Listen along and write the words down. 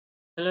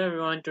Hello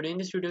everyone, today in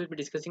this video we'll be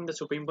discussing the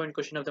super important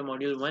question of the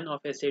module 1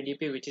 of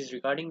SADP, which is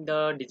regarding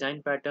the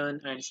design pattern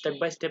and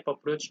step-by-step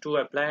approach to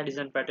apply a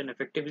design pattern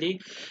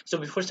effectively. So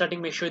before starting,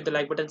 make sure you hit the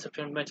like button,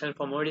 subscribe to my channel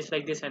for more videos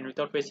like this, and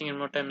without wasting any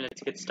more time,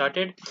 let's get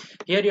started.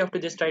 Here you have to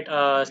just write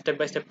a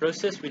step-by-step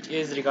process which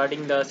is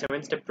regarding the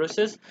 7-step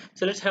process.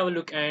 So let's have a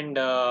look, and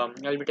I'll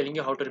be telling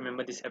you how to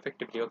remember this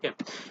effectively. Okay,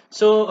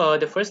 so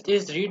the first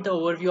is read the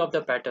overview of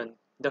the pattern.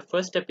 The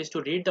first step is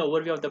to read the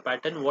overview of the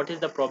pattern. What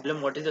is the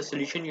problem, what is the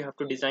solution you have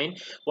to design,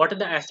 what are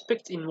the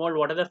aspects involved,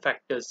 what are the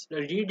factors.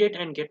 Read it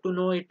and get to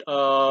know it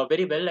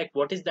very well, like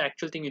what is the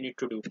actual thing you need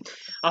to do.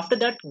 After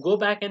that, go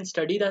back and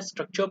study the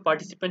structure,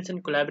 participants,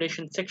 and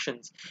collaboration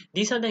sections.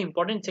 These are the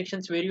important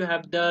sections where you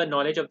have the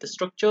knowledge of the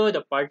structure,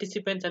 the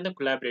participants, and the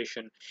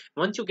collaboration.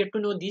 Once you get to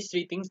know these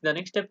three things, the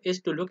next step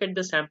is to look at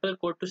the sample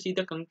code to see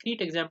the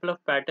concrete example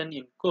of pattern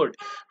in code.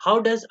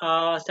 How does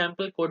a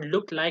sample code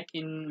look like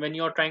in when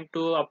you're trying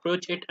to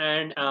approach it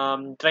and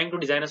trying to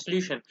design a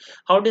solution?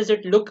 How does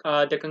it look?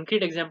 The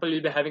concrete example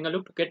you'll be having a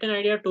look to get an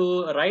idea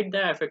to write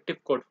the effective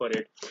code for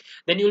it.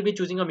 Then you'll be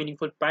choosing a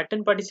meaningful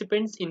pattern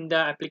participants in the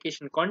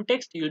application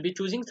context. You'll be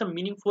choosing some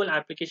meaningful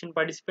application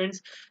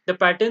participants, the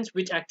patterns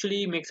which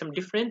actually make some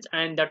difference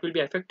and that will be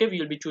effective.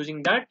 You'll be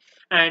choosing that,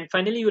 and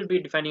finally you'll be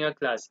defining a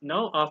class.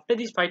 Now after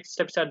these 5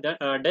 steps are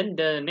done,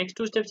 the next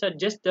 2 steps are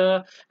just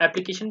the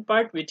application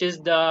part, which is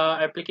the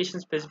application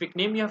specific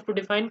name you have to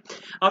define.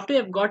 After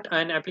you've got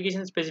an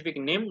application specific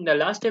name, the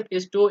last step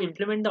is to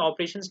implement the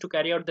operations to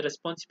carry out the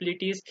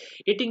responsibilities.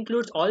 It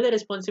includes all the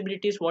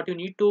responsibilities what you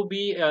need to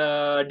be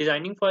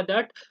designing for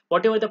that.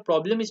 Whatever the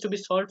problem is to be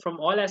solved, from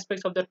all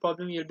aspects of that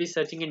problem you'll be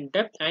searching in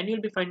depth, and you'll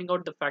be finding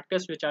out the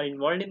factors which are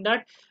involved in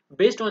that.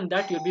 Based on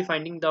that, you'll be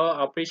finding the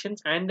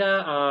operations and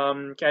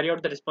the carry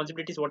out the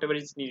responsibilities whatever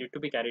is needed to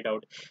be carried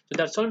out. So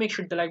that's all. Make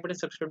sure to like button,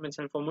 subscribe my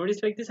channel for more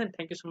videos like this, and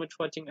thank you so much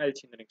for watching. I'll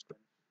see you in the next one.